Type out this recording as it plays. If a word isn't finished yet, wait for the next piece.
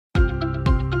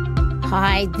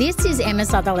Hi, this is Emma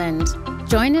Sutherland.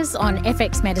 Join us on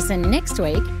FX Medicine next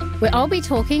week, where I'll be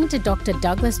talking to Dr.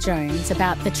 Douglas Jones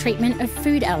about the treatment of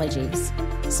food allergies.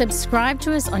 Subscribe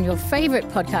to us on your favourite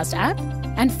podcast app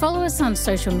and follow us on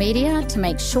social media to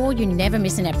make sure you never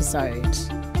miss an episode.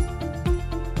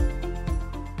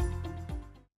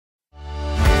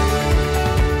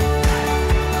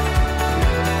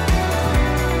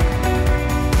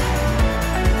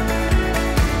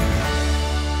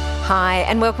 Hi,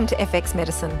 and welcome to FX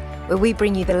Medicine, where we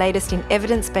bring you the latest in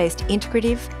evidence-based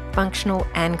integrative, functional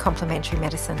and complementary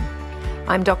medicine.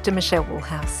 I'm Dr. Michelle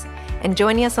Woolhouse, and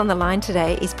joining us on the line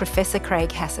today is Professor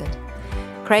Craig Hassad.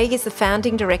 Craig is the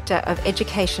founding director of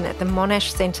education at the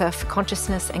Monash Centre for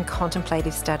Consciousness and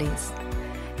Contemplative Studies.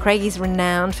 Craig is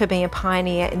renowned for being a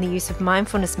pioneer in the use of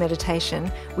mindfulness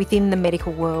meditation within the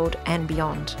medical world and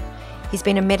beyond. He's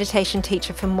been a meditation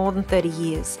teacher for more than 30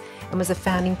 years and was a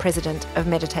founding president of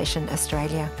Meditation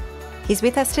Australia. He's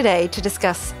with us today to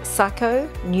discuss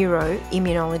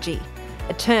psychoneuroimmunology,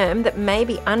 a term that may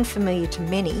be unfamiliar to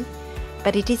many,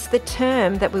 but it is the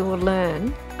term that we will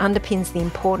learn underpins the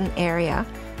important area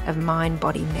of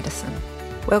mind-body medicine.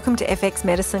 Welcome to FX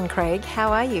Medicine, Craig.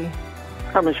 How are you?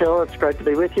 Hi, Michelle. It's great to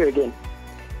be with you again.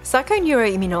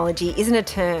 Psychoneuroimmunology isn't a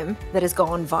term that has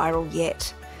gone viral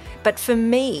yet, but for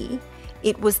me,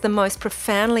 it was the most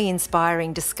profoundly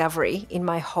inspiring discovery in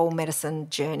my whole medicine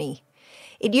journey.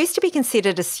 It used to be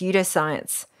considered a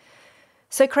pseudoscience.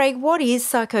 So, Craig, what is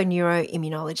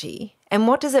psychoneuroimmunology and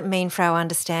what does it mean for our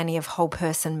understanding of whole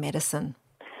person medicine?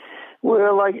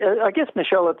 Well, I guess,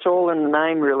 Michelle, it's all in the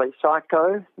name, really.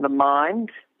 Psycho, the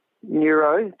mind,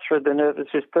 neuro, through the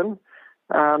nervous system.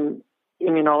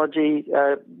 Immunology,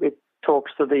 it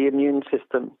talks to the immune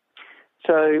system.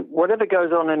 So whatever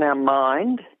goes on in our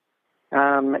mind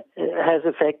it has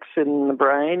effects in the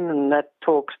brain, and that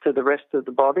talks to the rest of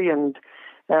the body, and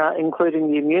including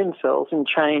the immune cells, and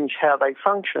change how they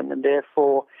function, and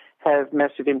therefore have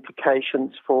massive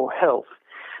implications for health.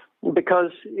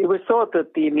 Because it was thought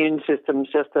that the immune system is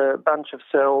just a bunch of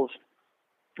cells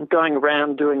going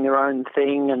around doing their own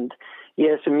thing, and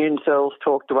yes, immune cells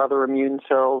talk to other immune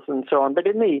cells and so on. But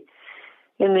in the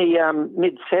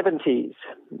mid-70s,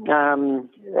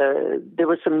 there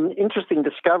were some interesting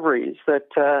discoveries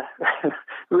that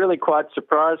really quite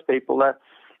surprised people.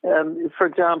 For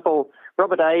example,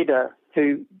 Robert Ada,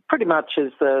 who pretty much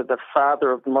is the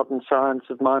father of the modern science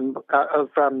of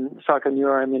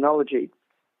psychoneuroimmunology,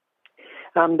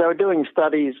 they were doing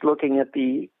studies looking at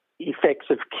the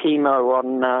effects of chemo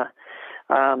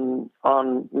on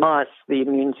mice, the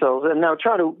immune cells, and they were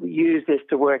trying to use this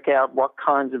to work out what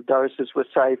kinds of doses were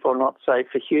safe or not safe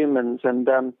for humans, and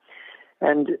they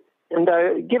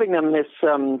were giving them this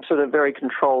sort of very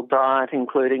controlled diet,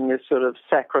 including this sort of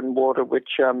saccharine water,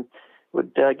 which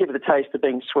would give it the taste of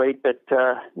being sweet but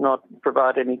not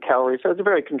provide any calories. So it was a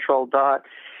very controlled diet,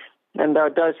 and they were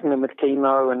dosing them with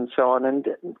chemo and so on, and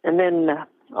then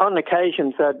on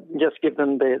occasions they'd just give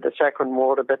them the saccharine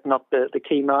water but not the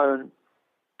chemo.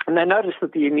 And they noticed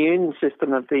that the immune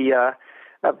system of the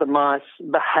mice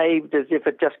behaved as if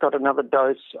it just got another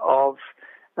dose of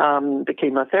the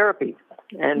chemotherapy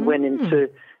and went into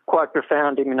quite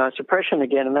profound immunosuppression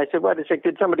again. And they said, wait a sec,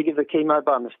 did somebody give the chemo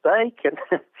by mistake?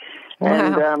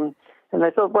 And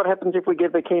they thought, what happens if we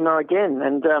give the chemo again?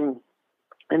 And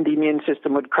the immune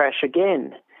system would crash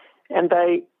again. And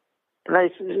they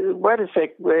said, wait a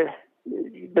sec,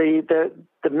 the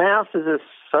mouse is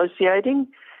associating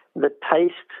the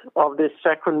taste of this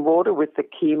saccharine water with the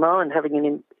chemo and having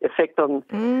an effect on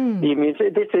the immune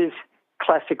system. This is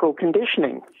classical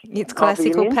conditioning. It's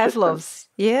classical Pavlov's,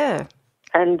 yeah.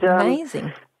 And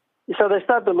amazing. So they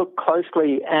started to look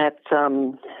closely at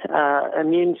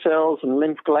immune cells and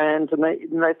lymph glands, and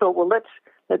they thought, well, let's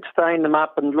stain them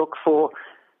up and look for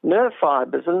nerve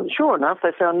fibres. And sure enough,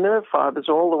 they found nerve fibres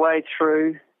all the way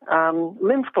through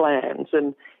lymph glands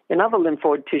and in other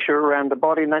lymphoid tissue around the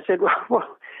body. And they said, well,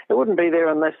 it wouldn't be there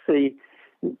unless the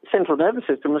central nervous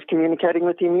system was communicating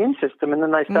with the immune system. And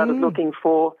then they started looking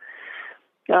for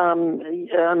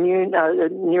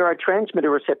neurotransmitter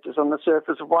receptors on the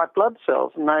surface of white blood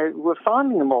cells, and they were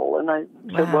finding them all. And they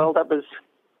said, well,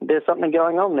 there's something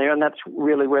going on there, and that's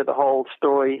really where the whole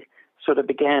story sort of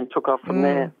began, took off from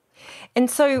there. And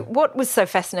so what was so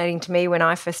fascinating to me when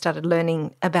I first started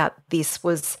learning about this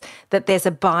was that there's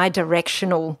a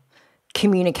bidirectional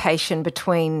communication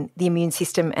between the immune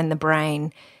system and the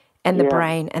brain, and the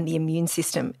brain and the immune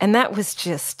system. And that was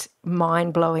just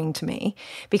mind-blowing to me,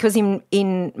 because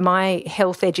in my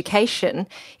health education,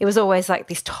 it was always like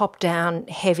this top-down,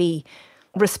 heavy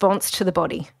response to the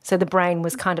body. So the brain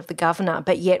was kind of the governor,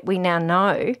 but yet we now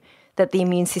know that the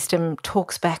immune system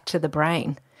talks back to the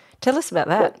brain. Tell us about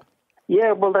that.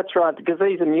 Yeah, well, that's right, because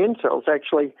these immune cells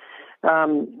actually,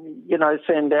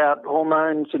 send out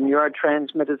hormones and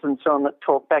neurotransmitters and so on that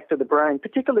talk back to the brain,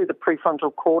 particularly the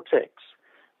prefrontal cortex,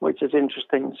 which is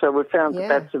interesting. So we've found that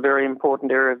that's a very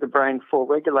important area of the brain for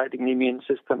regulating the immune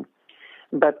system.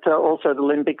 But also the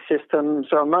limbic system,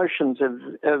 so emotions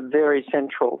are very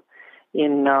central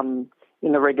in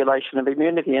the regulation of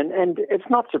immunity. And it's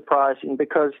not surprising,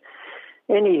 because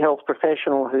any health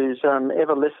professional who's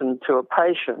ever listened to a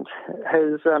patient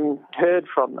has heard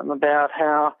from them about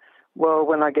how, well,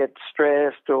 when I get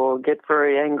stressed or get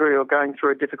very angry or going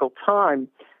through a difficult time,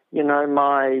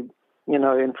 my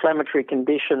inflammatory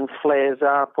condition flares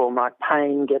up or my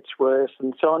pain gets worse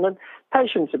and so on. And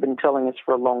patients have been telling us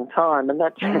for a long time, and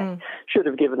that should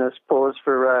have given us pause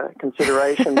for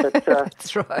consideration. But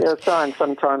that's right. Science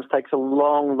sometimes takes a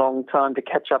long, long time to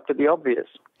catch up to the obvious.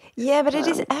 Yeah, but it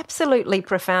is absolutely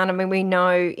profound. I mean, we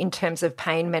know in terms of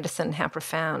pain medicine how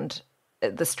profound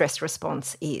the stress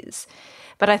response is.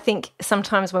 But I think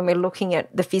sometimes when we're looking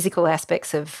at the physical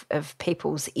aspects of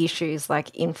people's issues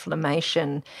like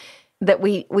inflammation, that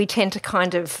we tend to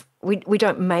kind of, we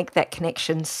don't make that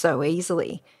connection so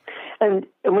easily. And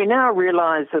we now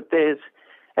realise that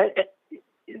that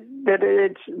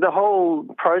it's the whole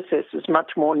process is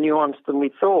much more nuanced than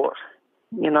we thought.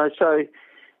 So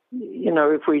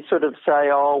if we sort of say,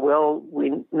 oh, well,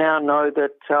 we now know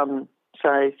that,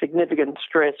 say, significant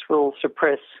stress will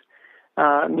suppress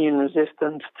immune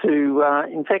resistance to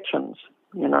infections,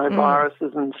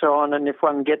 viruses and so on, and if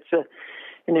one gets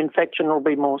an infection, it'll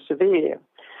be more severe.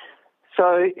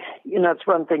 So, it's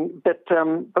one thing, but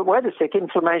wait a sec,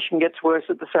 inflammation gets worse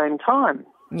at the same time.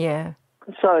 Yeah.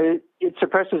 So it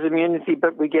suppresses immunity,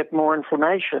 but we get more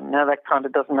inflammation. Now, that kind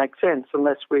of doesn't make sense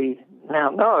unless we now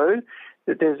know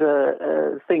that there's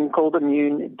a thing called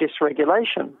immune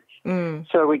dysregulation.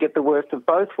 So we get the worst of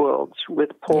both worlds with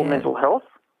poor mental health.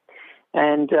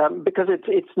 And because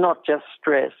it's not just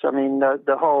stress. I mean,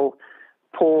 the whole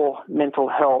poor mental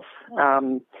health,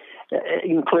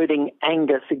 including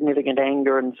anger, significant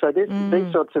anger. And so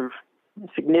these sorts of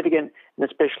significant and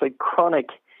especially chronic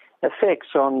effects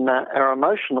on our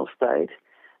emotional state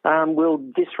will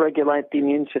dysregulate the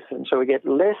immune system. So we get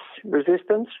less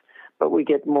resistance, but we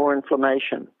get more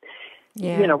inflammation.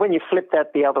 Yeah. When you flip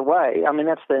that the other way, I mean,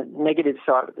 that's the negative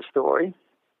side of the story.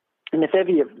 And if ever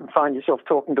you find yourself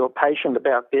talking to a patient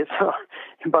about this,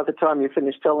 by the time you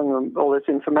finish telling them all this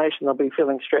information, they'll be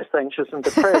feeling stressed, anxious and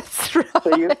depressed. That's right.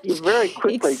 So you very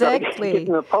quickly got to get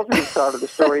to the positive side of the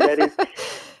story. That is,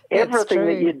 everything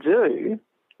that you do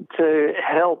to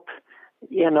help,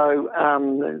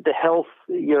 the health,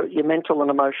 your mental and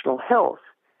emotional health,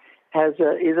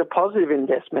 is a positive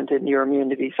investment in your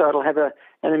immunity. So it'll have an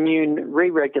immune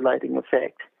re-regulating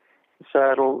effect.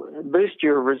 So it'll boost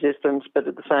your resistance, but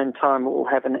at the same time it will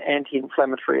have an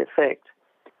anti-inflammatory effect,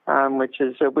 which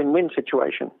is a win-win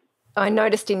situation. I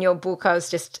noticed in your book, I was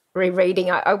just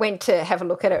rereading, I went to have a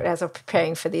look at it as I was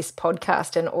preparing for this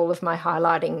podcast, and all of my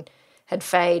highlighting had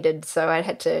faded, so I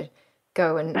had to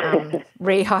go and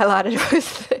re-highlight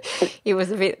it. It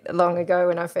was a bit long ago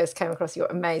when I first came across your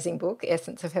amazing book,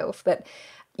 Essence of Health, but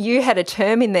you had a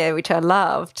term in there which I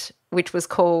loved, which was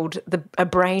called a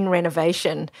brain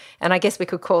renovation. And I guess we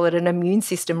could call it an immune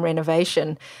system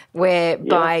renovation, where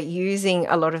by using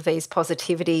a lot of these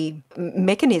positivity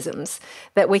mechanisms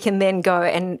that we can then go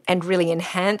and really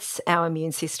enhance our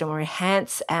immune system, or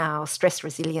enhance our stress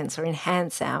resilience, or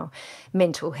enhance our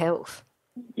mental health.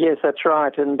 Yes, that's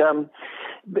right. And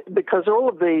because all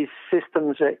of these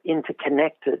systems are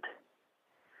interconnected,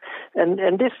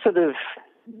 and this sort of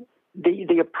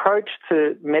the approach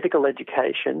to medical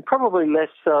education, probably less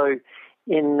so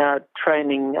in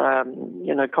training,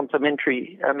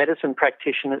 complementary medicine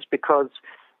practitioners, because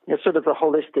sort of the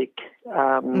holistic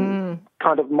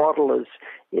kind of model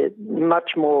is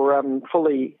much more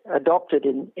fully adopted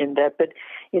in that. But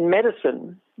in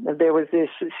medicine, there was this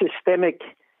systemic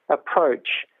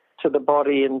approach to the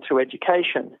body and to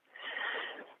education.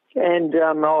 And,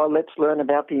 let's learn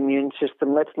about the immune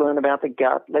system, let's learn about the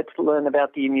gut, let's learn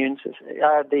about the immune system.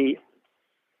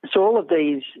 So all of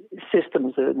these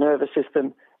systems, the nervous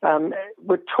system,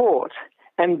 were taught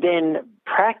and then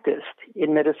practiced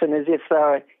in medicine as if they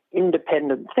were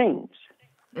independent things.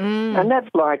 And that's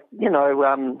like,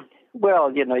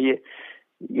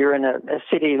 you're in a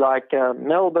city like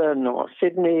Melbourne or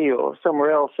Sydney or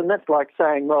somewhere else, and that's like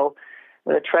saying, well,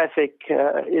 the traffic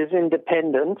is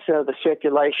independent, the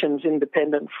circulation's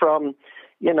independent from,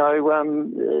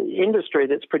 industry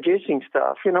that's producing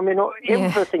stuff.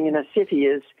 Everything in a city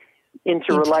is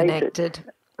interrelated.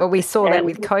 Well, we saw that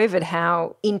with COVID,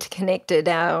 how interconnected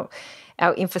our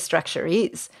infrastructure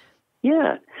is.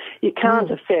 Yeah, you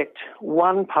can't affect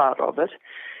one part of it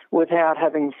without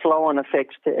having flow-on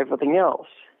effects to everything else.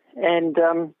 And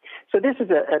so this is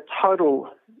a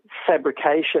total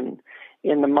fabrication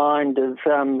in the mind of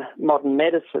modern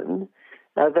medicine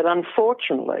that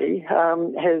unfortunately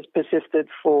has persisted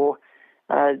for,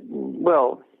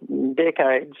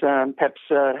 decades, perhaps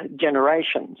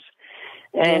generations.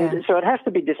 And so it has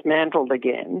to be dismantled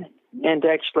again and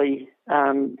actually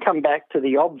come back to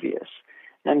the obvious,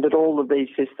 and that all of these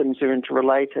systems are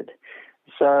interrelated.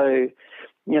 So,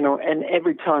 and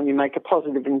every time you make a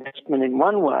positive investment in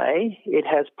one way, it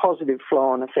has positive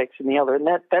flow-on effects in the other. And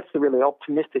that's the really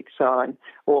optimistic sign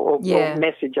or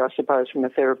message, I suppose, from a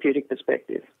therapeutic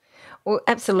perspective. Well,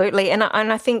 absolutely. And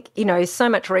I think, so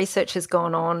much research has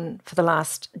gone on for the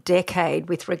last decade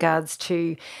with regards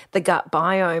to the gut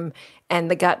biome and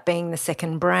the gut being the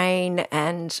second brain,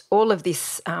 and all of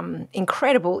this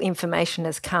incredible information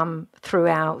has come through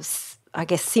our, I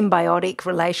guess, symbiotic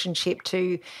relationship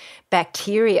to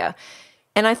bacteria.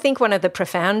 And I think one of the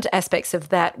profound aspects of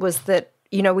that was that,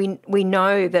 we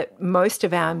know that most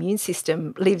of our immune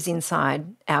system lives inside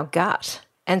our gut.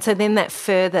 And so then that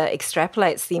further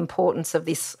extrapolates the importance of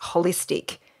this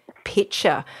holistic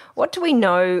picture. What do we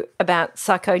know about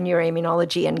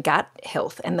psychoneuroimmunology and gut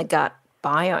health and the gut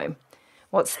biome?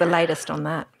 What's the latest on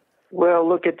that? Well,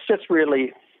 look, it's just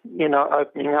really,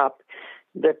 opening up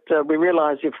that we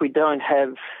realise if we don't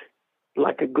have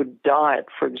like a good diet,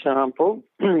 for example,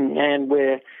 and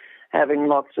we're having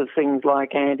lots of things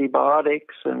like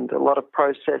antibiotics and a lot of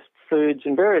processed foods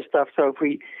and various stuff. So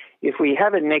if we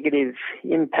have a negative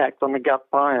impact on the gut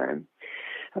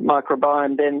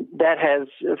microbiome, then that has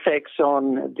effects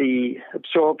on the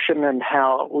absorption and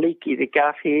how leaky the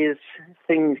gut is.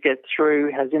 Things get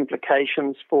through, has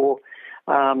implications for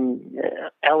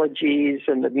allergies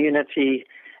and immunity.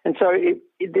 And so,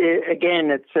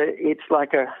 it's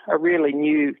like a really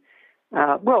new.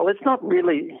 It's not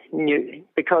really new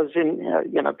because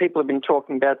people have been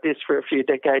talking about this for a few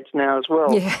decades now as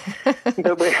well. Yeah.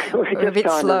 But we're just a bit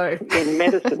kind slow. of in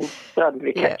medicine starting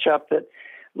to catch up. That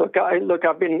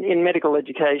I've been in medical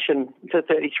education for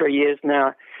 33 years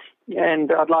now, and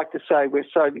I'd like to say we're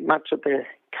so much at the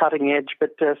cutting edge,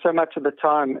 but so much of the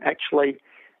time actually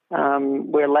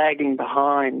we're lagging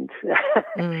behind.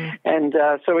 And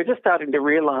so we're just starting to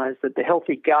realise that the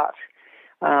healthy gut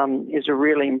is a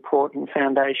really important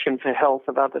foundation for health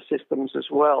of other systems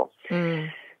as well. And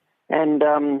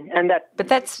that. But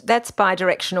that's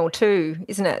bidirectional too,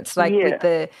 isn't it? It's like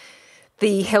with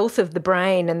the health of the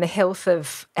brain and the health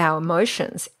of our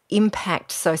emotions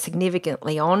impact so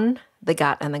significantly on the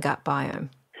gut and the gut biome.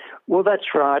 Well,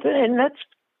 that's right, and that's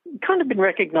kind of been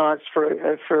recognised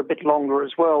for a bit longer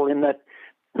as well. In that,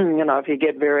 if you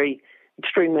get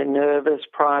extremely nervous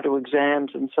prior to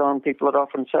exams and so on, people would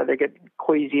often say they get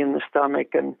queasy in the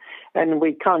stomach, and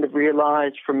we kind of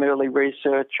realised from early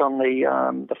research on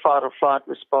the fight or flight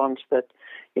response that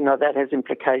that has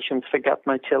implications for gut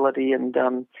motility, and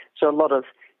so a lot of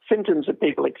symptoms that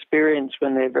people experience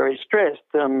when they're very stressed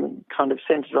kind of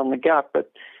centred on the gut,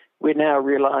 but we're now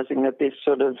realising that this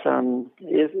sort of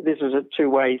this is a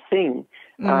two-way thing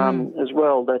as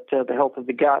well, that the health of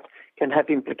the gut can have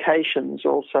implications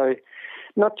also,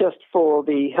 not just for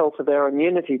the health of our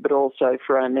immunity, but also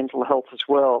for our mental health as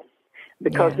well.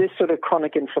 Because this sort of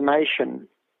chronic inflammation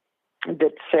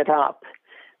that's set up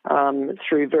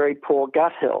through very poor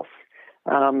gut health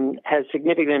has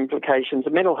significant implications.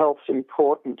 The mental health is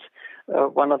important.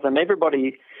 One of them,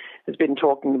 everybody has been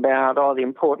talking about, the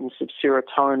importance of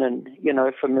serotonin,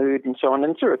 for mood and so on.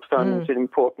 And serotonin is an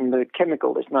important mood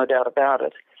chemical, there's no doubt about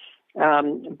it.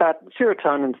 But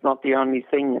serotonin's not the only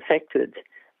thing affected,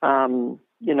 in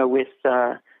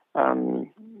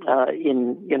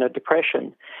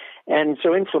depression. And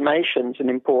so inflammation's an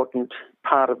important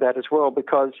part of that as well,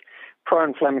 because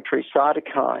pro-inflammatory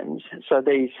cytokines, so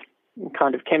these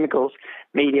kind of chemicals,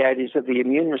 mediators of the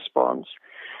immune response,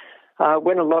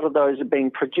 when a lot of those are being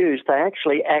produced, they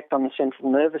actually act on the central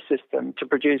nervous system to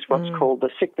produce what's called the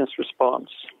sickness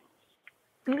response.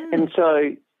 And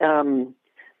so,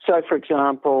 for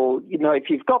example, if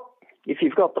you've got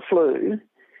the flu,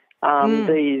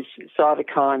 these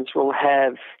cytokines will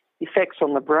have effects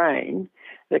on the brain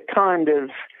that kind of,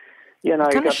 you've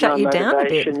got no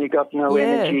motivation, you've got no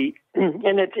energy.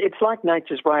 And it's like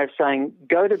nature's way of saying,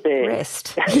 go to bed.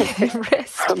 Rest.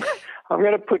 Rest. I'm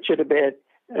going to put you to bed,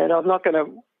 and I'm not going to,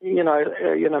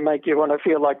 make you want to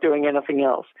feel like doing anything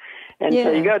else. And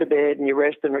so you go to bed and you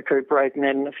rest and recuperate, and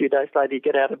then a few days later you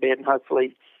get out of bed and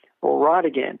hopefully all right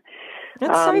again.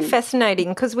 That's so fascinating,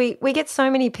 because we get so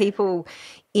many people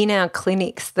in our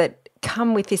clinics that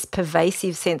come with this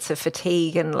pervasive sense of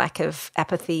fatigue and lack of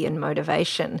apathy and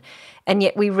motivation, and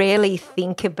yet we rarely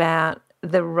think about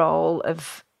the role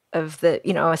of the,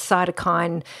 a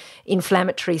cytokine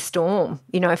inflammatory storm,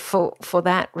 for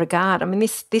that regard. I mean,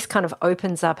 this kind of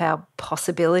opens up our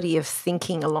possibility of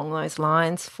thinking along those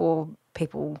lines for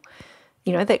people,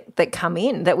 that come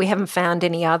in, that we haven't found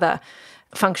any other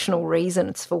functional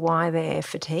reasons for why they're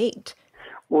fatigued.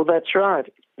 Well, that's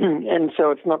right. And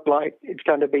so it's not like it's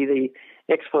going to be the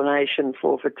explanation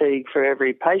for fatigue for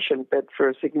every patient, but for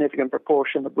a significant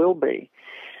proportion it will be.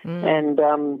 And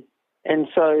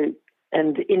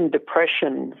in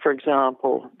depression, for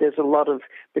example, there's a lot of,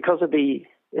 because of the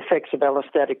effects of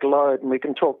allostatic load, and we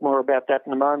can talk more about that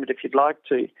in a moment if you'd like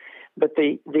to, but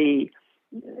these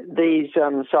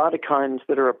cytokines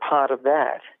that are a part of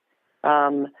that,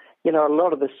 a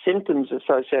lot of the symptoms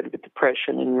associated with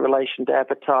depression in relation to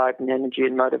appetite and energy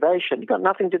and motivation have got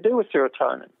nothing to do with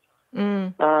serotonin.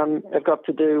 Have got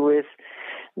to do with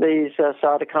these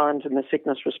cytokines and the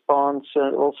sickness response,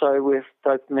 also with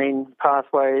dopamine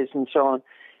pathways and so on.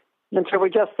 And so we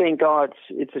just think,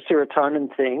 it's a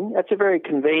serotonin thing. That's a very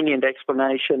convenient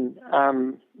explanation,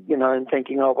 and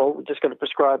thinking, we're just going to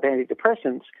prescribe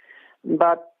antidepressants.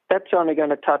 But that's only going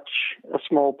to touch a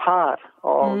small part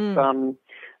of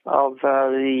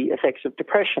the effects of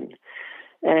depression.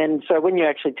 And so when you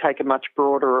actually take a much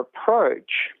broader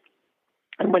approach,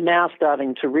 and we're now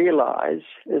starting to realize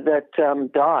that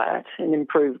diet and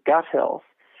improved gut health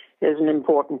is an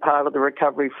important part of the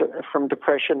recovery from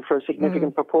depression for a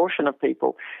significant proportion of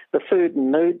people. The Food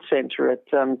and Mood Centre at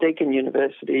Deakin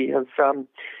University have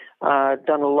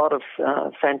done a lot of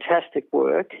fantastic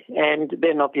work, and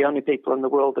they're not the only people in the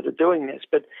world that are doing this,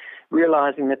 but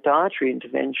realizing that dietary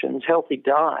interventions, healthy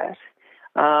diet,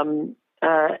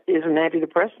 is an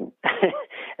antidepressant.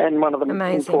 And one of the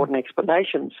important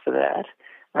explanations for that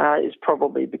is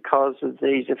probably because of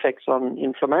these effects on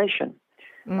inflammation,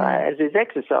 as is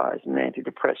exercise an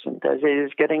antidepressant, as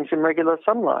is getting some regular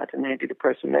sunlight an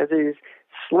antidepressant, as is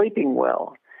sleeping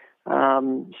well.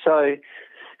 So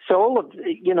all of,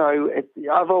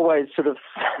 I've always sort of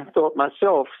thought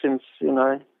myself since,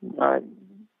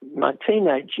 my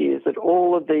teenage years that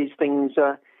all of these things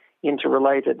are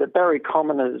interrelated. That Barry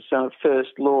Commoner's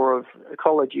first law of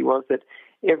ecology was that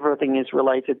everything is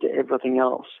related to everything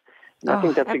else. And I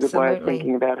think that's a good way of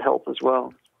thinking about health as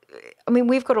well. I mean,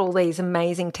 we've got all these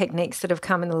amazing techniques that have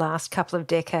come in the last couple of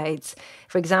decades.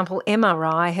 For example,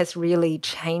 MRI has really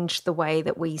changed the way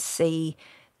that we see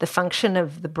the function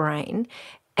of the brain.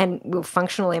 And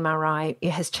functional MRI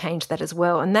has changed that as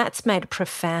well. And that's made a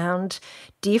profound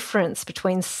difference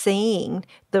between seeing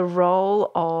the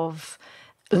role of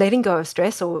letting go of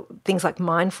stress, or things like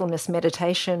mindfulness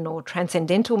meditation or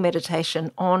transcendental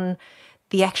meditation, on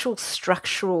the actual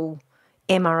structural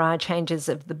MRI changes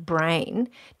of the brain.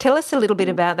 Tell us a little bit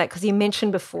about that, because you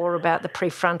mentioned before about the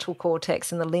prefrontal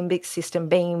cortex and the limbic system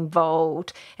being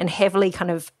involved and heavily kind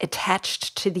of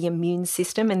attached to the immune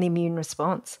system and the immune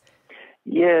response.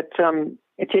 Yeah,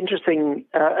 it's interesting.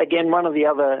 Again, one of the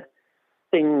other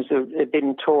things that have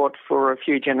been taught for a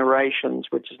few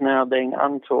generations, which is now being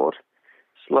untaught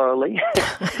slowly,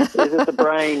 is that the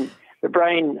brain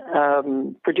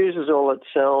produces all its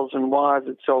cells and wires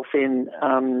itself in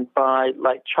by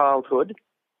late childhood,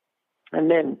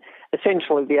 and then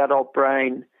essentially the adult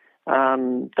brain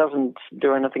doesn't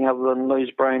do anything other than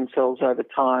lose brain cells over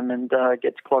time and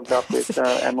gets clogged up with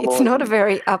amyloid. It's not a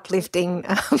very uplifting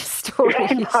story.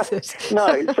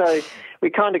 No, so we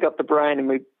kind of got the brain and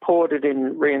we poured it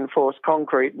in reinforced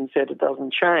concrete and said it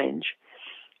doesn't change.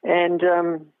 And,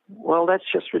 well, that's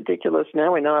just ridiculous.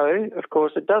 Now we know, of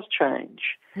course, it does change.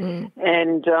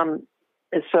 And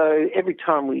so every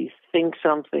time we think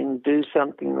something, do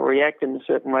something, or react in a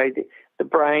certain way, the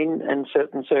brain and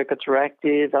certain circuits are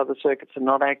active, other circuits are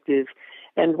not active.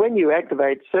 And when you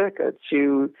activate circuits,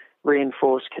 you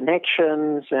reinforce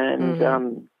connections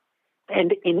and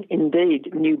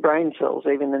indeed new brain cells,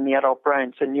 even in the adult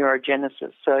brain, so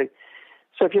neurogenesis. So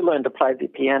if you learn to play the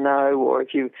piano, or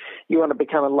if you want to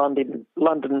become a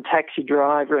London taxi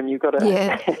driver, and you've got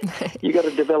to you've got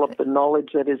to develop the knowledge,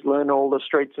 that is, learn all the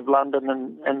streets of London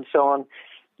and so on.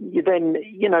 Then,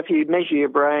 if you measure your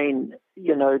brain,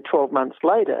 12 months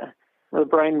later, the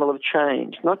brain will have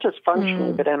changed, not just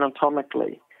functionally, but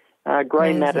anatomically.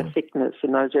 Grey matter thickness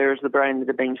in those areas of the brain that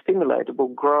are being stimulated will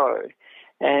grow.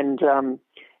 And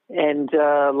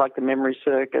like the memory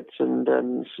circuits and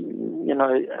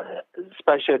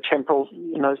spatiotemporal,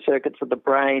 circuits of the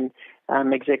brain,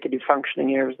 executive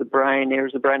functioning areas of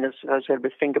the brain associated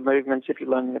with finger movements if you're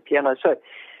learning the piano. So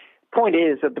point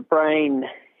is that the brain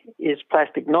is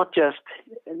plastic, not just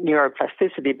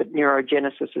neuroplasticity, but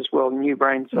neurogenesis as well, new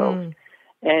brain cells.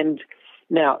 And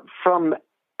now, from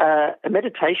a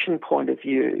meditation point of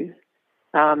view,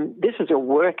 this is a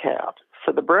workout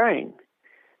for the brain,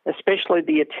 especially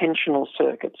the attentional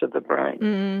circuits of the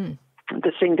brain,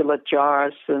 the cingulate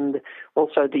gyrus and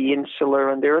also the insular.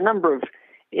 And there are a number of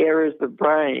areas of the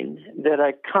brain that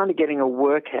are kind of getting a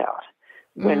workout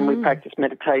when we practice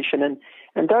meditation.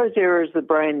 And those areas of the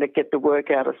brain that get the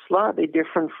workout are slightly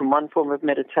different from one form of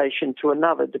meditation to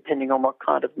another, depending on what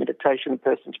kind of meditation a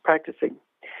person's practicing.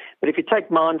 But if you take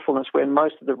mindfulness, where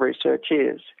most of the research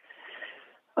is,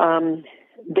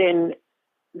 then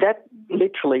that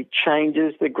literally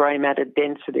changes the grey matter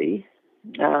density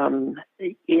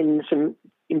in some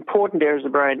important areas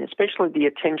of the brain, especially the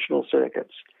attentional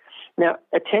circuits. Now,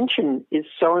 attention is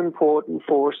so important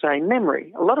for, say,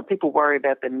 memory. A lot of people worry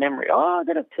about their memory. Oh, I've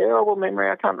got a terrible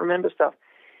memory, I can't remember stuff.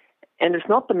 And it's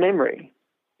not the memory,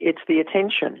 it's the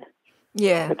attention.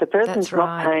 Yeah, if the person's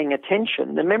not paying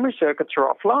attention, the memory circuits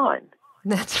are offline.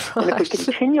 That's right. And if we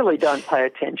continually don't pay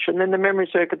attention, then the memory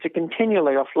circuits are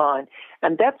continually offline.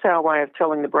 And that's our way of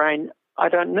telling the brain, I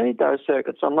don't need those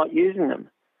circuits, I'm not using them.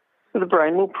 So the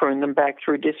brain will prune them back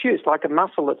through disuse. Like a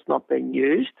muscle that's not being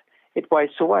used, it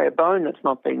wastes away. A bone that's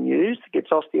not being used gets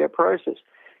osteoporosis.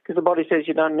 Because the body says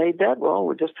you don't need that,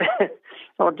 well,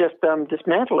 I'll just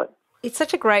dismantle it. It's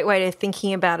such a great way of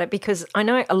thinking about it, because I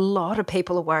know a lot of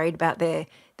people are worried about their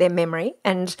memory.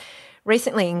 And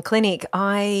recently in clinic,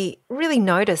 I really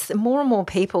noticed that more and more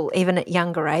people, even at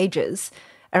younger ages,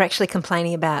 are actually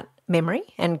complaining about memory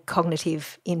and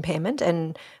cognitive impairment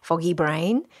and foggy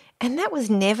brain. And that was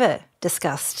never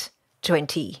discussed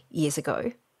 20 years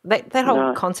ago. That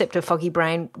whole concept of foggy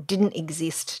brain didn't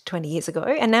exist 20 years ago.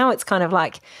 And now it's kind of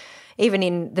like, even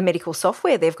in the medical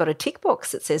software, they've got a tick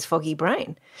box that says foggy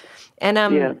brain. And,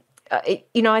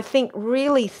 I think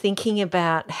really thinking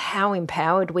about how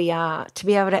empowered we are to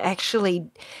be able to actually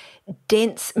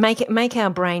make our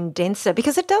brain denser,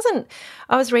 because it doesn't.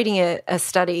 I was reading a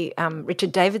study,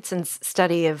 Richard Davidson's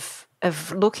study of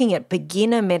looking at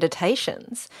beginner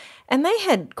meditations, and they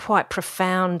had quite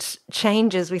profound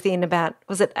changes within about,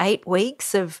 was it 8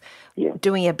 weeks of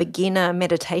doing a beginner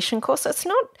meditation course. So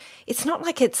it's not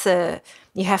like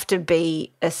you have to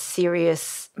be a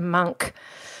serious monk,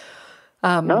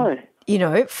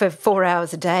 for 4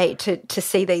 hours a day to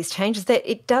see these changes. That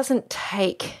it doesn't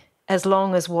take as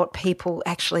long as what people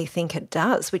actually think it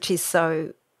does, which is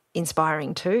so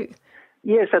inspiring too.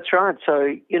 Yes, that's right.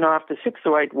 So, after 6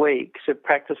 to 8 weeks of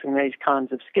practicing these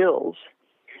kinds of skills,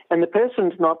 and the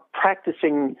person's not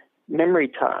practicing memory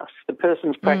tasks, the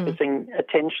person's practicing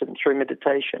attention through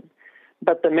meditation,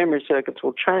 but the memory circuits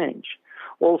will change.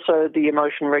 Also, the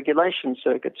emotion regulation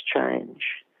circuits change.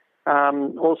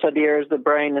 Also, the areas of the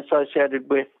brain associated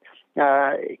with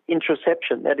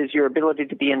interoception, that is your ability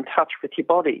to be in touch with your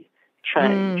body,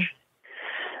 change.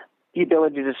 The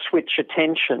ability to switch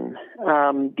attention,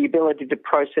 the ability to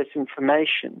process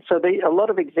information. So a lot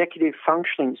of executive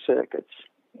functioning circuits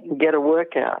get a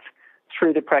workout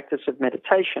through the practice of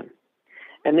meditation.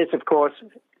 And this, of course,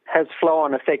 has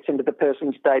flow-on effects into the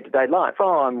person's day-to-day life.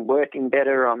 Oh, I'm working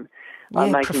better, I'm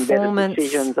making better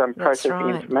decisions, I'm processing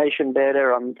information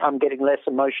better, I'm getting less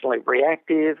emotionally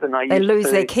reactive than I used to. They lose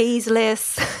their keys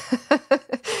less.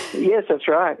 Yes, that's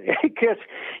right. Because,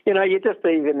 you just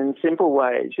even in simple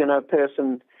ways, a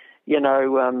person,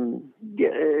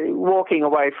 walking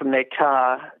away from their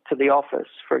car to the office,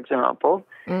 for example,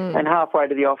 and halfway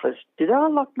to the office, did I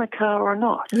lock my car or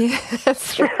not? Yeah,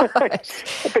 that's right.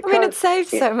 It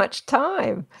saves so much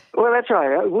time. Well, that's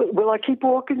right. Will I keep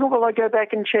walking or will I go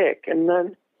back and check? And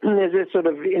then there's this sort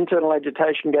of internal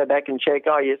agitation, go back and check,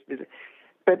 oh, yes.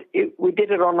 But we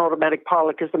did it on automatic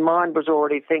pilot because the mind was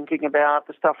already thinking about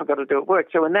the stuff I've got to do at work.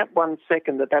 So in that 1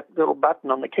 second that little button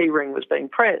on the key ring was being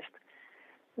pressed,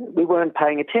 we weren't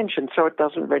paying attention, so it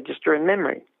doesn't register in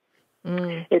memory.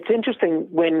 It's interesting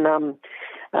when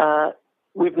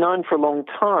we've known for a long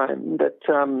time that,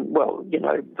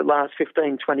 the last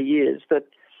 15, 20 years, that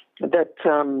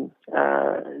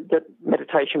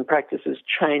meditation practices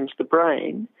change the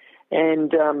brain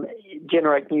and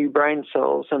generate new brain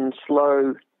cells and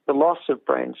slow the loss of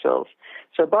brain cells.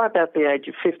 So by about the age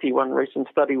of 50, one recent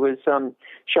study was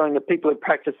showing that people who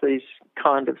practice these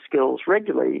kind of skills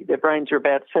regularly, their brains are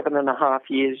about 7.5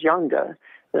 years younger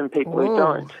than people who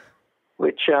don't.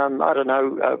 which I don't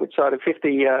know which side of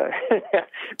 50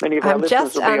 many of our I'm listeners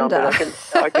just will be under. on,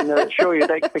 but I can assure you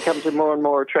that becomes a more and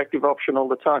more attractive option all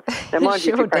the time. Now, mind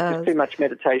you, if you practice too much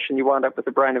meditation, you wind up with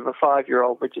the brain of a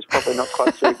 5-year-old, which is probably not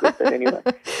quite so good, but anyway.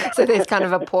 So there's kind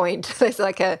of a point. There's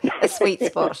like a sweet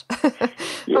spot.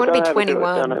 Yeah, I want to be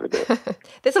 21. Don't overdo it.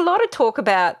 There's a lot of talk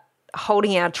about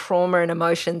holding our trauma and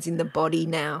emotions in the body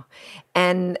now.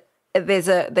 And there's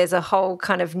a whole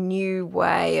kind of new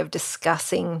way of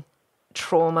discussing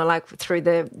trauma, like through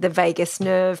the vagus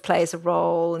nerve plays a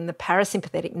role and the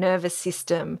parasympathetic nervous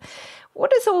system.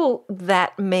 What does all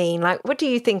that mean? Like, what do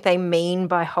you think they mean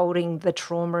by holding the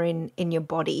trauma in your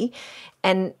body?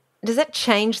 And does that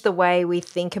change the way we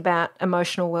think about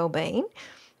emotional well-being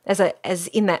as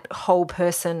in that whole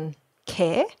person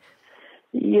care?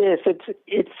 Yes, it's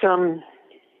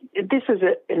this is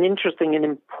an interesting and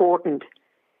important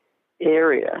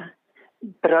area,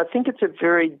 but I think it's a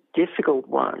very difficult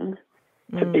one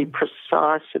to be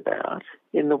precise about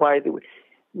in the way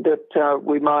that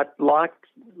we might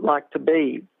like to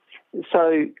be.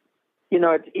 So,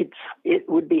 it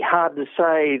would be hard to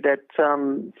say that,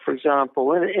 for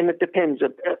example, and it depends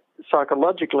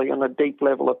psychologically on a deep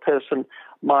level, a person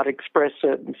might express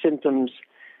certain symptoms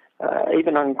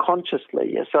even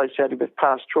unconsciously associated with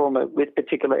past trauma with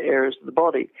particular areas of the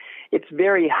body. It's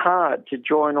very hard to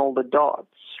join all the dots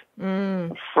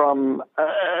from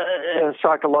a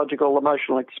psychological,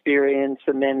 emotional experience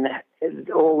and then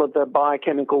all of the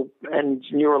biochemical and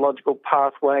neurological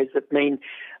pathways that mean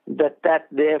that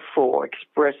therefore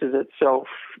expresses itself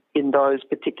in those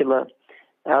particular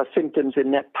symptoms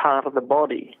in that part of the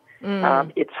body.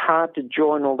 It's hard to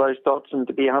join all those dots and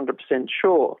to be 100%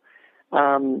 sure.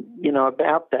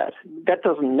 About that. That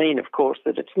doesn't mean, of course,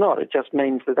 that it's not. It just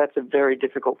means that that's a very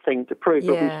difficult thing to prove.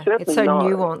 Yeah, but we certainly it's so know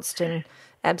nuanced and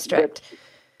abstract.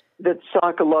 That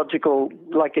psychological,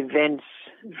 like events,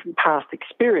 past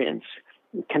experience,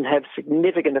 can have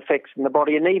significant effects in the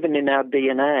body and even in our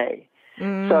DNA.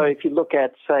 So if you look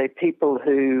at, say, people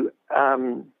who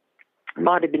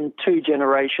might have been 2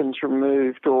 generations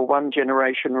removed or 1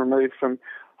 generation removed from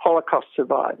Holocaust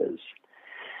survivors,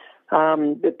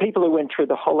 the people who went through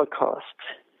the Holocaust,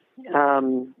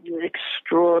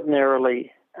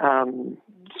 extraordinarily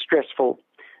stressful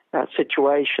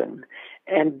situation,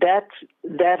 and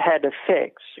that had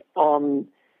effects on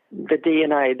the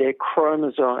DNA, their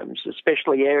chromosomes,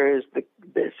 especially areas,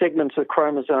 the segments of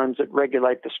chromosomes that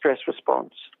regulate the stress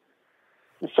response.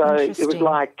 So it was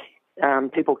like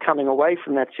people coming away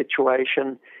from that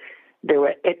situation, there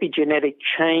were epigenetic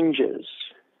changes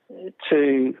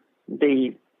to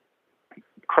the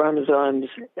chromosomes,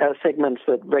 segments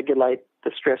that regulate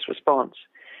the stress response.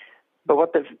 But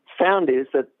what they've found is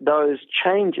that those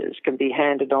changes can be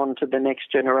handed on to the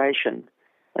next generation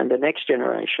and the next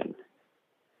generation.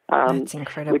 That's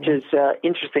incredible. Which is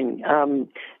interesting.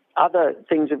 Other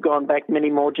things have gone back many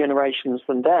more generations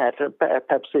than that,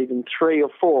 perhaps even 3 or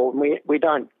 4. We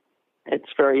don't.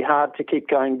 It's very hard to keep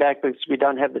going back because we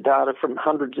don't have the data from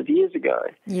hundreds of years ago.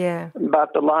 Yeah.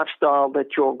 But the lifestyle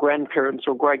that your grandparents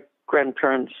or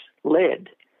great-grandparents led,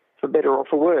 for better or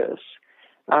for worse,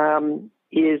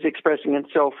 is expressing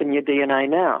itself in your DNA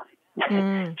now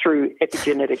through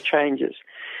epigenetic changes.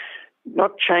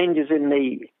 Not changes in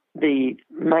the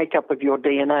makeup of your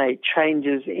DNA,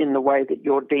 changes in the way that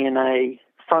your DNA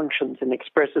functions and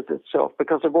expresses itself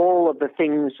because of all of the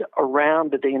things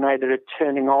around the DNA that are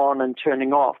turning on and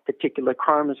turning off particular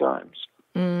chromosomes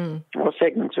or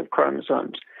segments of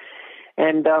chromosomes.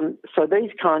 And so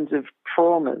these kinds of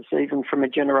traumas, even from a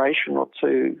generation or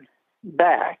 2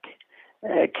 back,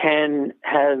 can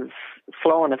have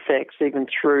flow-on effects even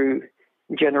through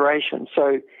generations.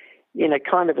 So in a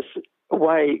kind of a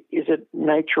way, is it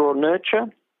nature or nurture,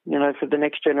 for the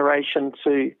next generation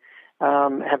to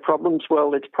have problems?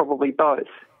 Well, it's probably both.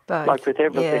 Like with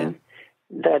everything,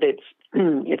 that it's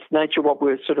nature what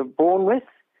we're sort of born with,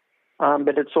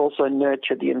 but it's also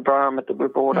nurture, the environment that we're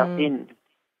brought up in.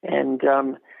 And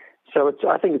so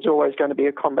I think it's always going to be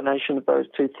a combination of those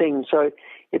 2 things. So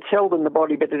it's held in the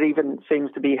body, but it even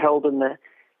seems to be held in the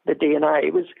DNA.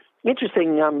 It was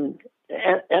interesting,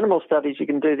 animal studies you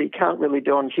can do that you can't really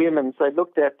do on humans. They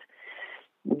looked at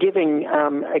giving,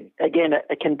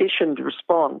 a conditioned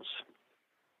response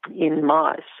in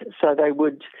mice. So they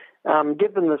would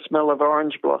give them the smell of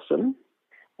orange blossom,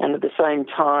 and at the same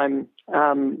time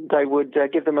they would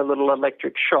give them a little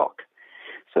electric shock.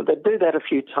 So they'd do that a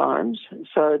few times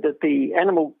so that the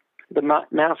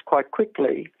mouse quite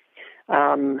quickly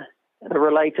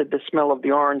related the smell of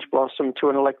the orange blossom to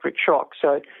an electric shock.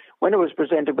 So when it was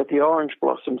presented with the orange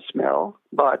blossom smell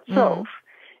by itself,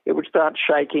 it would start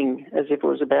shaking as if it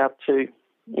was about to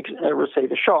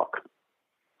receive a shock.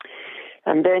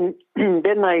 And then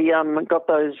they got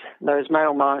those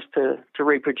male mice to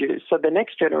reproduce. So the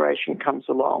next generation comes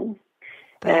along,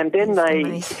 and then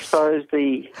they expose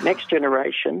the next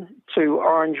generation to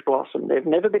orange blossom. They've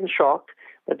never been shocked,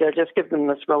 but they just give them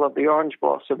the smell of the orange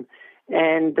blossom,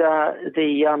 and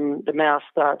the mouse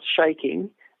starts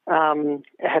shaking,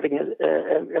 having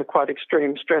a quite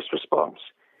extreme stress response,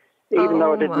 even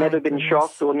though it had never been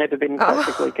shocked or never been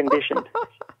classically conditioned.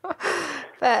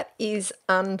 That is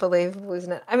unbelievable,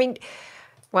 isn't it? I mean,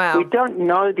 wow. We don't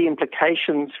know the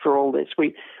implications for all this.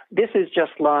 This is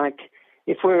just like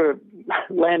if we're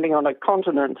landing on a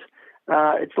continent,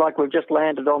 it's like we've just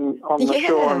landed on the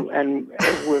shore and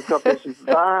we've got this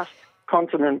vast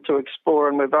continent to explore,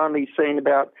 and we've only seen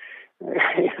about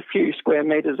a few square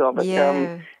metres of it.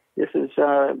 Yeah. This is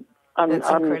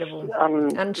incredible.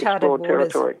 Unexplored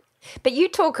territory. But you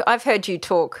talk, I've heard you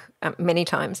talk many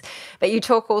times, but you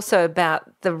talk also about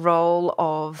the role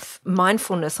of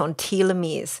mindfulness on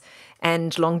telomeres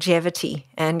and longevity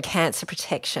and cancer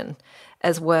protection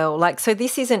as well. Like, so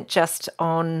this isn't just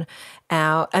on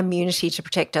our immunity to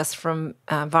protect us from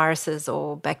viruses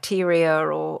or bacteria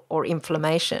or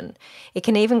inflammation. It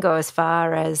can even go as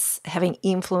far as having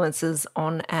influences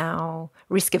on our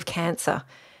risk of cancer.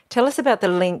 Tell us about the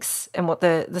links and what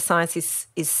the science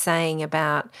is saying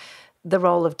about the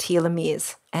role of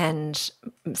telomeres and,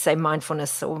 say,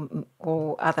 mindfulness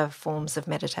or other forms of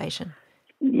meditation.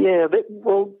 Yeah,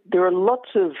 well, there are lots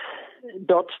of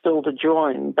dots still to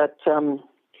join, but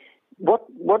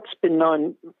what's been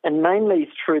known, and mainly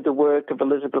through the work of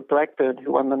Elizabeth Blackburn,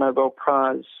 who won the Nobel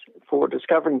Prize for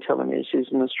discovering telomeres, who's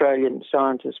an Australian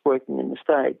scientist working in the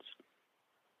States,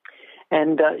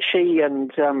 and she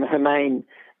and her main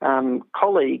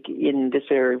colleague in this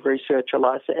area of research,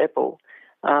 Elisa Epel,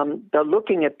 they're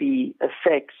looking at the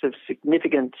effects of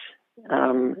significant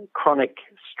chronic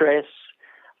stress,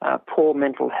 poor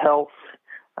mental health,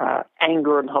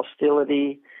 anger and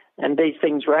hostility, and these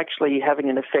things were actually having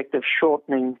an effect of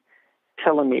shortening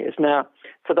telomeres. Now,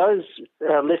 for those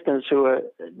listeners who are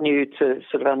new to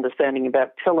sort of understanding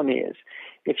about telomeres,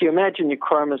 if you imagine your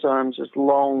chromosomes as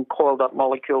long, coiled-up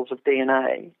molecules of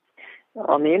DNA,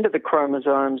 on the end of the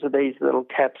chromosomes are these little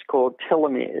caps called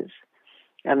telomeres,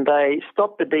 and they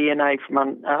stop the DNA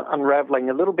from unraveling,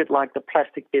 a little bit like the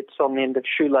plastic bits on the end of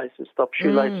shoelaces stop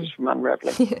shoelaces from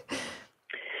unraveling.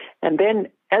 And then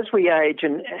as we age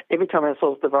and every time our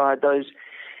cells divide, those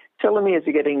telomeres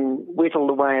are getting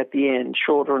whittled away at the end,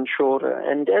 shorter and shorter.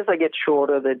 And as they get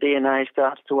shorter, the DNA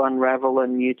starts to unravel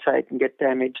and mutate and get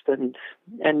damaged. And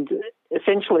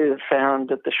essentially they've found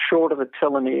that the shorter the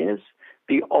telomeres,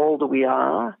 the older we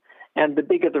are, and the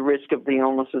bigger the risk of the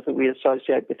illnesses that we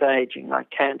associate with aging,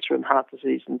 like cancer and heart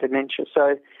disease and dementia.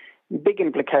 So big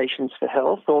implications for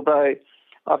health, although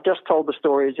I've just told the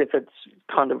story as if it's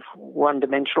kind of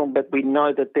one-dimensional, but we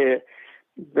know that there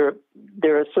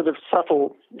are sort of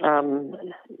subtle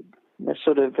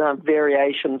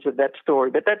variations of that story.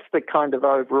 But that's the kind of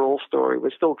overall story.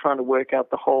 We're still trying to work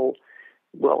out the whole.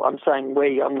 Well, I'm saying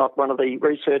we. I'm not one of the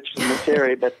researchers in this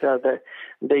area, but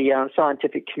the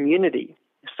scientific community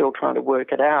is still trying to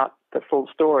work it out, the full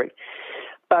story.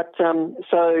 But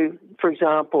so, for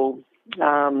example,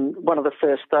 one of the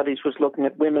first studies was looking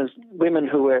at women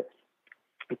who were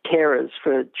carers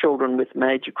for children with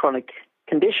major chronic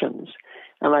conditions,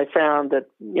 and they found that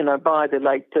by the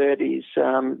late 30s,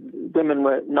 women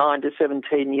were 9 to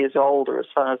 17 years older as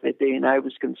far as their DNA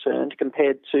was concerned,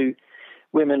 compared to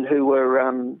women who were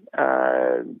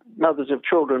mothers of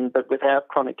children but without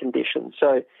chronic conditions.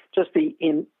 So just the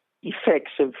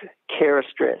effects of carer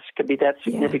stress could be that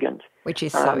significant. Yeah, which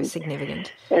is so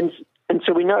significant. And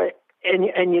so we know,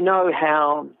 and you know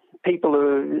how people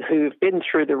who've been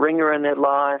through the ringer in their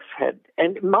life had,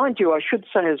 and mind you, I should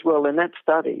say as well, in that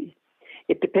study,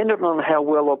 it depended on how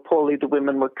well or poorly the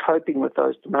women were coping with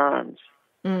those demands.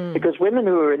 Because women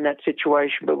who were in that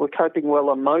situation but were coping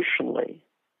well emotionally,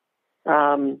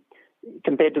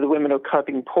 compared to the women who are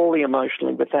coping poorly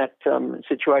emotionally with that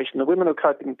situation. The women who are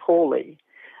coping poorly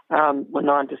were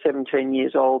 9 to 17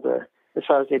 years older as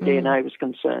far as their DNA was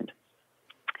concerned.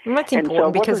 And that's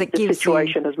important because it gives the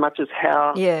situation as much as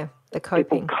how the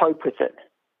coping. People cope with it.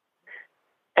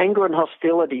 Anger and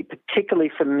hostility, particularly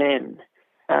for men,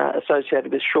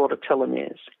 associated with shorter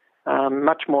telomeres,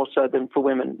 much more so than for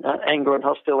women. Anger and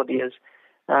hostility is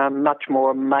much more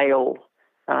a male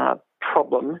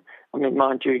problem. I mean,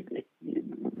 mind you,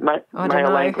 male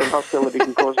anger and hostility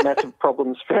can cause massive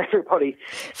problems for everybody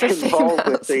involved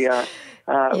with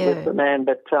the man.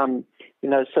 But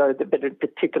but it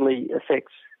particularly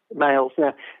affects males.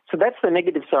 Now, so that's the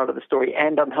negative side of the story,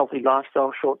 and unhealthy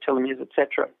lifestyle, short telomeres,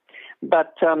 etc.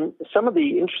 But some of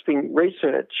the interesting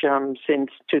research since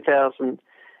 2000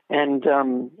 and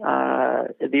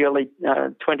the early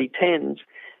 2010s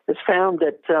has found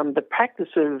that the practice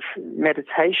of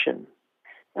meditation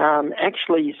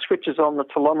actually switches on the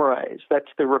telomerase.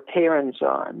 That's the repair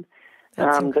enzyme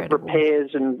that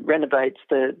repairs and renovates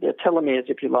the telomeres,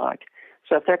 if you like.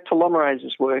 So if that telomerase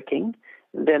is working,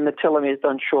 then the telomeres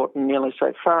don't shorten nearly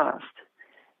so fast.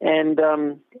 And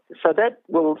so that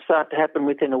will start to happen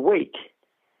within a week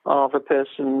of a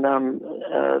person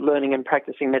learning and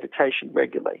practicing meditation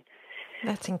regularly.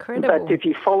 That's incredible. But if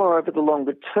you follow over the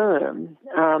longer term,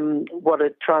 what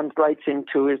it translates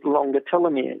into is longer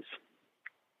telomeres.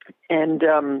 And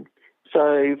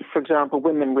so, for example,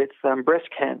 women with breast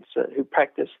cancer who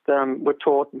were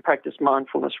taught and practiced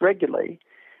mindfulness regularly,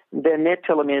 then their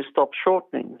telomeres stop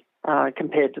shortening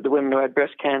compared to the women who had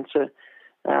breast cancer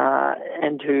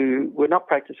and who were not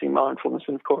practicing mindfulness.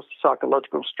 And, of course, the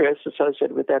psychological stress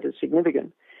associated with that is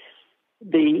significant.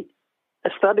 A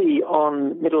study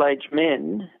on middle-aged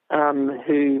men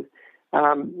who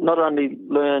not only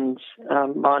learned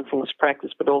mindfulness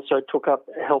practice but also took up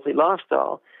a healthy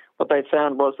lifestyle, what they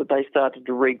found was that they started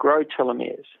to regrow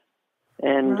telomeres.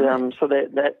 And so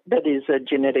that is a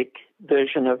genetic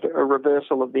version of a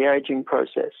reversal of the aging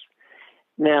process.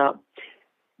 Now,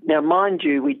 mind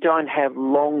you, we don't have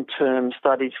long-term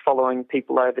studies following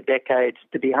people over decades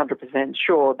to be 100%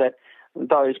 sure that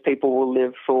those people will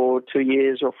live for 2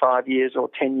 years or 5 years or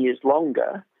 10 years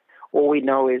longer. All we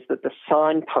know is that the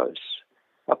signposts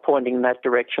are pointing in that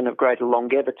direction of greater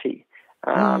longevity,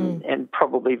 and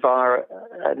probably via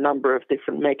a number of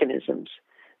different mechanisms.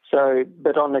 So,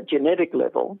 but on a genetic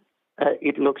level,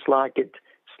 it looks like it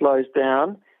slows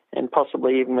down and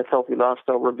possibly even with healthy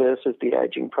lifestyle reverses the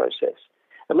aging process,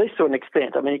 at least to an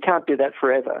extent. I mean, you can't do that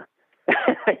forever.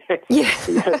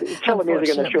 Telomeres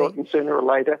are going to shorten sooner or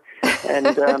later, and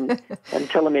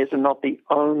telomeres are not the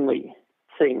only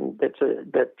thing that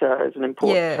is an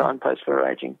important signpost for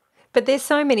aging. But there's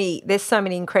so many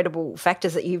incredible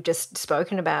factors that you've just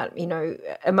spoken about,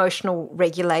 emotional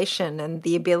regulation and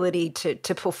the ability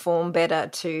to perform better,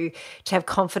 to have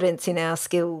confidence in our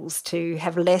skills, to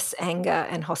have less anger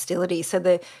and hostility. So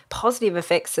the positive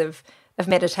effects of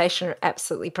meditation are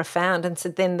absolutely profound. And so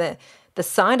then the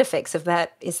side effects of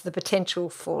that is the potential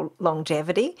for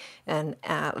longevity and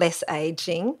less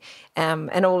aging,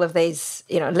 and all of these,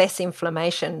 less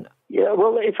inflammation. Yeah,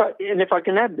 well, if I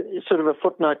can add sort of a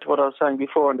footnote to what I was saying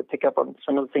before and to pick up on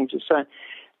some of the things you're saying,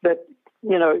 that,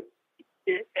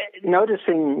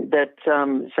 noticing that,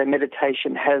 say,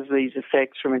 meditation has these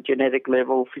effects from a genetic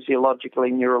level,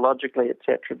 physiologically, neurologically,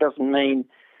 etc., doesn't mean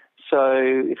so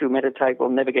if we meditate, we'll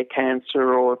never get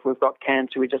cancer, or if we've got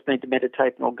cancer, we just need to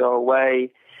meditate and it'll go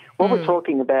away. What we're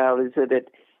talking about is that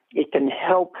it can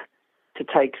help to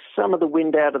take some of the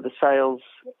wind out of the sails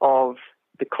of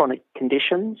the chronic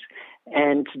conditions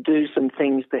and to do some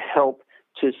things to help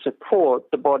to support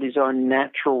the body's own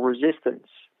natural resistance.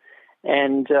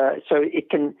 And so it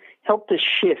can help to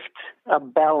shift a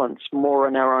balance more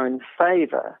in our own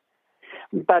favour,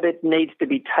 but it needs to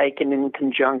be taken in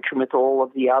conjunction with all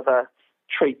of the other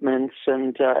treatments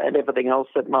and everything else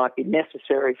that might be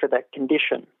necessary for that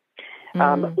condition,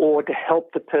 or to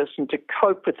help the person to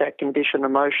cope with that condition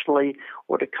emotionally,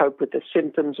 or to cope with the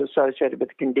symptoms associated with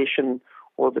the condition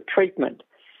or the treatment.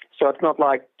 So it's not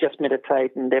like just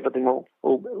meditate and everything will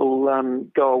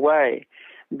go away.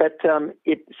 But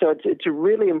it's a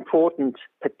really important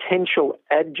potential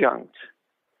adjunct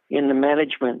in the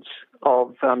management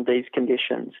of these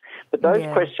conditions. But those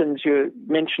questions you're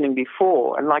mentioning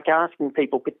before, and like asking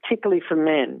people, particularly for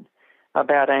men,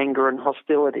 about anger and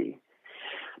hostility,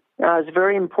 is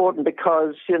very important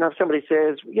because, if somebody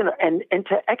says, and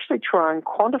to actually try and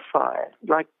quantify it,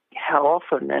 like how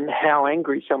often and how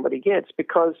angry somebody gets,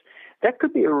 because that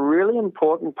could be a really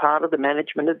important part of the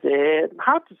management of their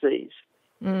heart disease.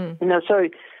 So,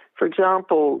 for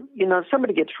example, if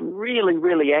somebody gets really,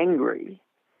 really angry,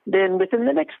 then within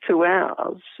the next 2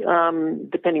 hours,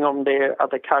 depending on their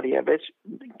other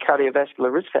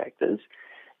cardiovascular risk factors,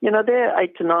 they're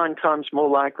 8 to 9 times more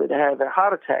likely to have a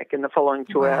heart attack in the following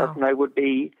 2 hours than they would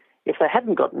be if they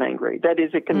hadn't gotten angry. That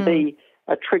is, it can be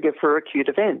a trigger for acute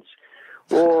events.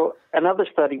 Or another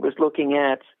study was looking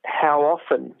at how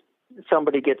often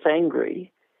somebody gets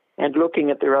angry and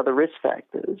looking at their other risk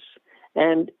factors.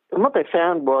 And what they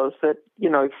found was that,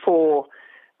 for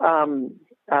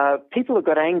people who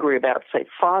got angry about, say,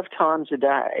 5 times a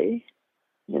day,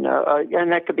 and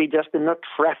that could be just in the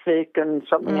traffic and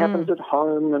something happens at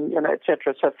home and, et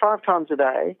cetera. So 5 times a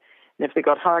day, And if they've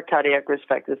got high cardiac risk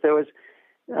factors, there was,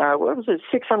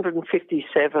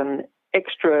 657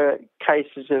 extra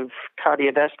cases of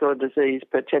cardiovascular disease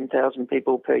per 10,000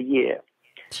 people per year.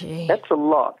 Gee. That's a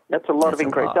lot. That's a lot of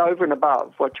increase, over and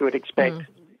above what you would expect,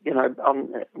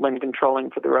 when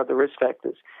controlling for the other risk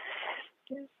factors.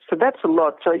 So that's a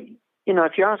lot. So,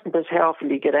 if you're asking us how often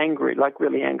do you get angry, like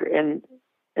really angry,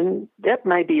 and that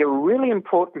may be a really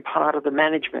important part of the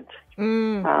management.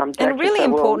 And a really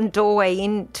important doorway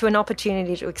into an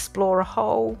opportunity to explore a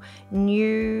whole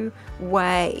new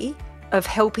way of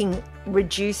helping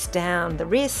reduce down the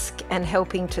risk and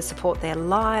helping to support their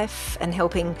life and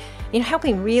helping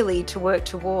really to work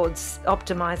towards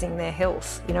optimizing their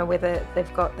health, whether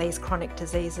they've got these chronic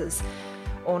diseases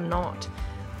or not.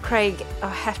 Craig, I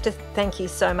have to thank you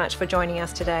so much for joining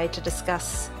us today to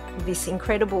discuss this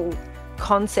incredible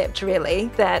concept,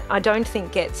 really, that I don't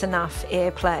think gets enough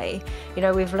airplay.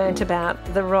 We've learnt about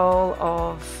the role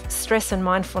of stress and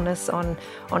mindfulness on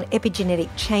epigenetic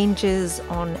changes,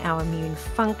 on our immune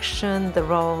function, the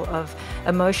role of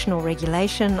emotional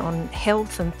regulation on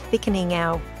health and thickening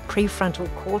our prefrontal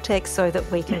cortex so that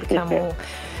we can become more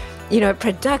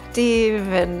productive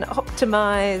and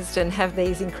optimized and have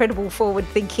these incredible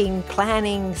forward-thinking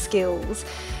planning skills.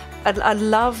 I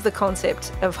love the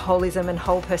concept of holism and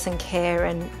whole person care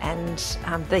and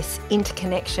this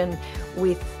interconnection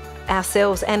with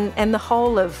ourselves and the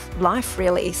whole of life,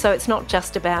 really. So it's not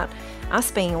just about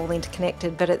us being all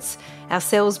interconnected, but it's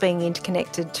ourselves being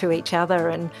interconnected to each other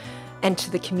and to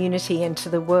the community and to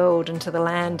the world and to the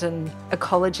land and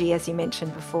ecology, as you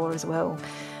mentioned before as well.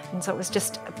 And so it was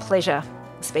just a pleasure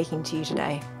speaking to you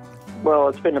today. Well,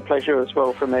 it's been a pleasure as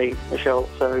well for me, Michelle.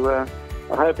 So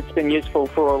I hope it's been useful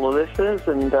for all the listeners,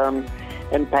 and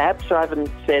perhaps I haven't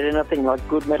said anything like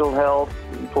good mental health,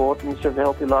 importance of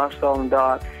healthy lifestyle and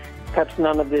diet. Perhaps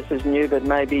none of this is new, but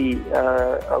maybe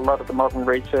a lot of the modern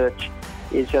research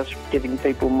is just giving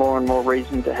people more and more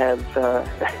reason to have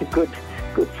good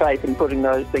faith in putting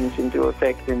those things into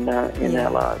effect in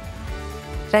our lives.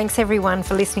 Thanks everyone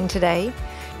for listening today.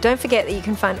 Don't forget that you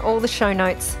can find all the show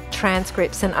notes,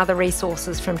 transcripts and other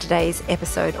resources from today's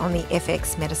episode on the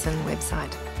FX Medicine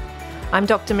website. I'm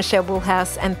Dr. Michelle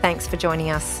Woolhouse, and thanks for joining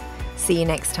us. See you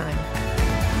next time.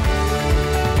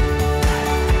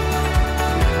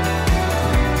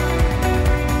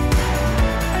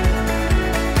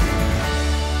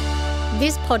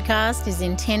 This podcast is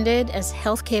intended as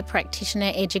healthcare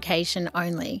practitioner education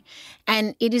only,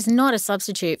 and it is not a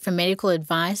substitute for medical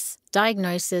advice,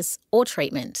 diagnosis, or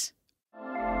treatment.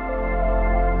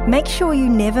 Make sure you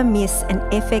never miss an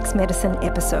FX Medicine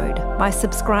episode by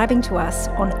subscribing to us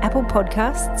on Apple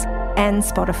Podcasts and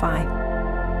Spotify.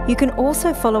 You can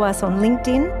also follow us on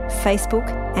LinkedIn, Facebook,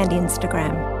 and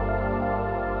Instagram.